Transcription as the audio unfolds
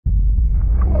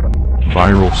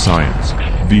Viral Science,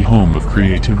 the home of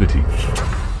creativity.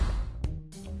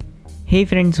 Hey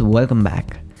friends, welcome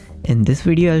back. In this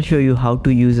video I'll show you how to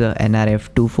use a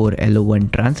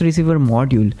NRF24L01 Transceiver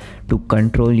Module to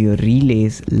control your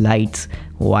relays lights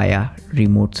via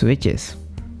remote switches.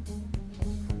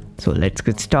 So let's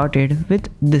get started with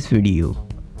this video.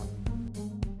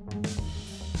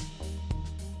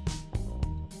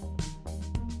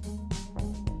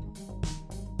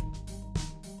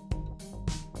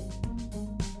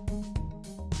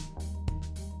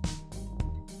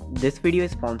 This video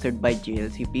is sponsored by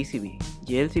JLC PCB.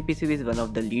 JLC PCB is one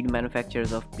of the lead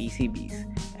manufacturers of PCBs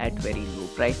at very low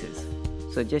prices.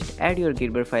 So just add your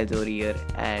Gerber files over here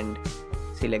and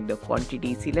select the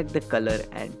quantity, select the color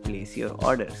and place your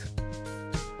orders.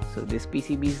 So this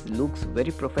PCB looks very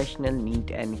professional,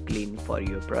 neat and clean for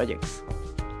your projects.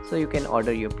 So you can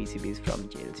order your PCBs from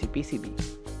JLC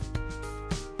PCB.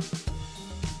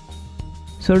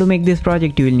 So to make this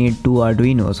project you will need two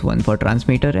Arduinos, one for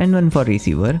transmitter and one for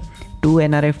receiver, two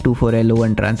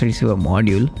NRF24L01 Transceiver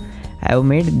Module. I have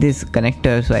made this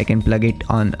connector so I can plug it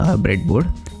on a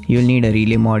breadboard. You will need a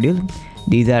relay module.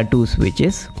 These are two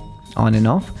switches, on and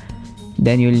off.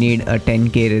 Then you will need a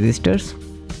 10K resistors.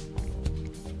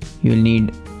 You will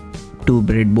need two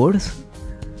breadboards,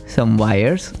 some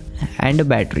wires and a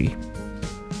battery.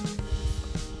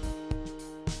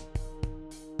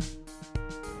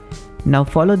 Now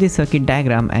follow this circuit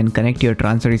diagram and connect your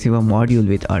transceiver module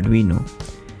with Arduino.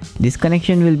 This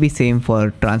connection will be same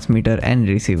for transmitter and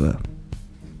receiver.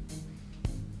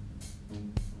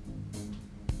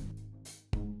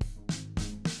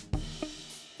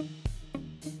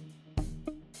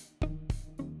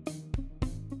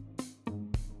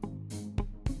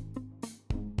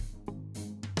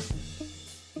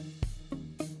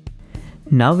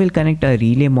 Now we'll connect a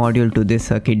relay module to this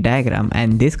circuit diagram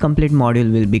and this complete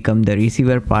module will become the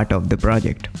receiver part of the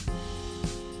project.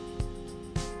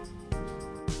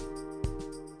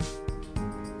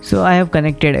 So I have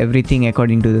connected everything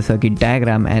according to the circuit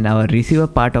diagram and our receiver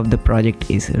part of the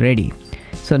project is ready.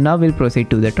 So now we'll proceed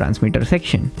to the transmitter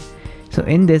section. So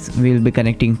in this we'll be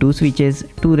connecting two switches,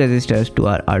 two resistors to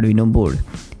our Arduino board.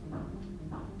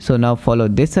 So now follow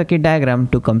this circuit diagram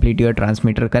to complete your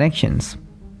transmitter connections.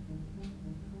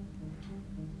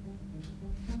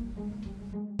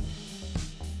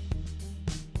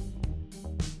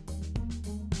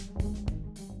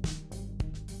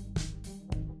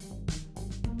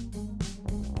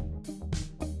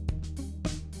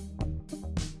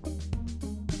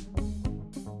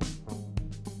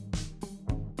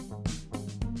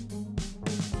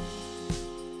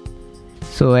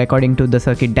 So according to the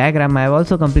circuit diagram, I have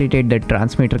also completed the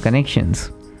transmitter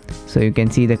connections. So you can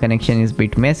see the connection is a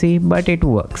bit messy, but it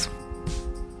works.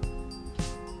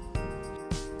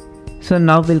 So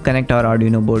now we'll connect our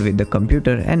Arduino board with the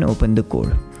computer and open the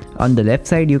code. On the left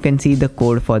side you can see the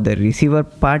code for the receiver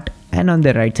part and on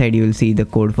the right side you will see the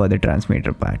code for the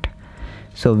transmitter part.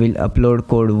 So we'll upload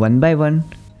code one by one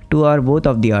to our both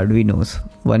of the Arduinos.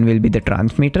 One will be the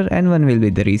transmitter and one will be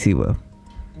the receiver.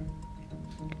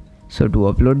 So to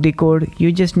upload the code,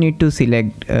 you just need to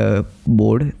select a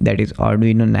board, that is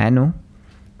Arduino NANO.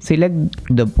 Select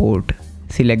the port,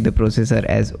 select the processor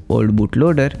as old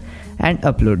bootloader and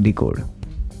upload the code.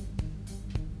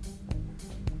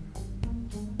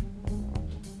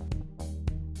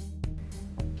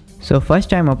 So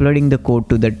first I am uploading the code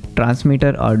to the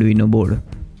transmitter Arduino board.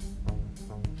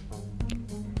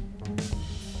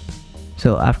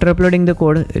 So after uploading the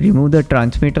code, remove the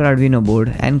transmitter Arduino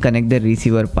board and connect the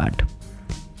receiver part.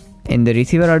 In the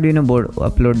receiver Arduino board,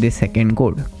 upload the second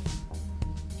code.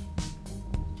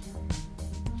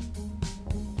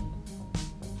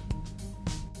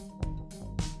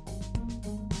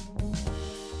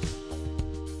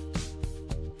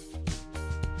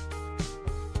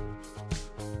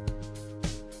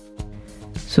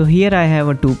 So here I have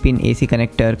a 2-pin AC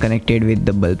connector connected with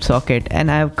the bulb socket and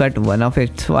I have cut one of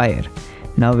its wire.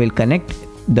 Now we'll connect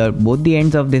both the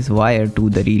ends of this wire to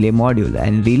the relay module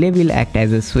and relay will act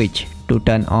as a switch to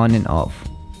turn on and off.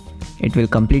 It will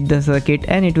complete the circuit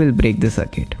and it will break the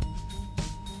circuit.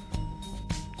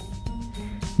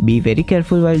 Be very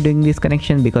careful while doing this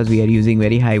connection because we are using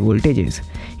very high voltages.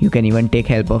 You can even take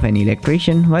help of an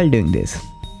electrician while doing this.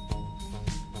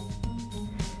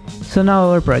 So now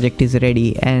our project is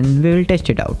ready and we will test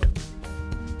it out.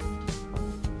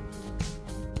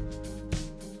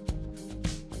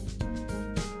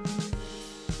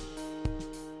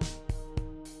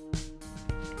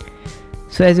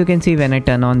 So as you can see, when I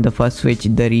turn on the first switch,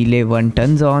 the relay 1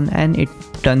 turns on and it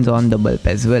turns on the bulb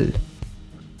as well.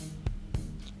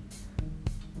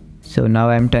 So now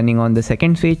I'm turning on the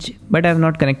second switch, but I have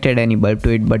not connected any bulb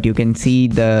to it, but you can see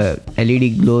the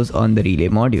LED glows on the relay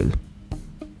module.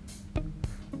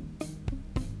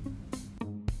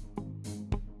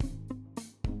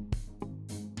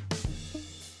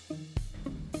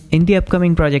 In the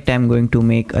upcoming project, I am going to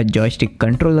make a joystick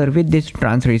controller with this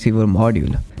transceiver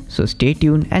module. So stay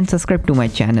tuned and subscribe to my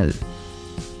channel.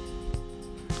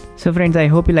 So friends, I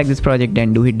hope you like this project,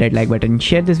 and do hit that like button,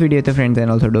 share this video with your friends,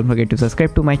 and also don't forget to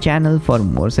subscribe to my channel for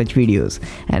more such videos.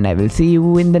 And I will see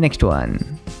you in the next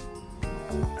one.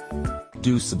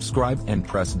 Do subscribe and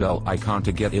press bell icon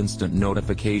to get instant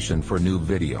notification for new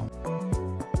video.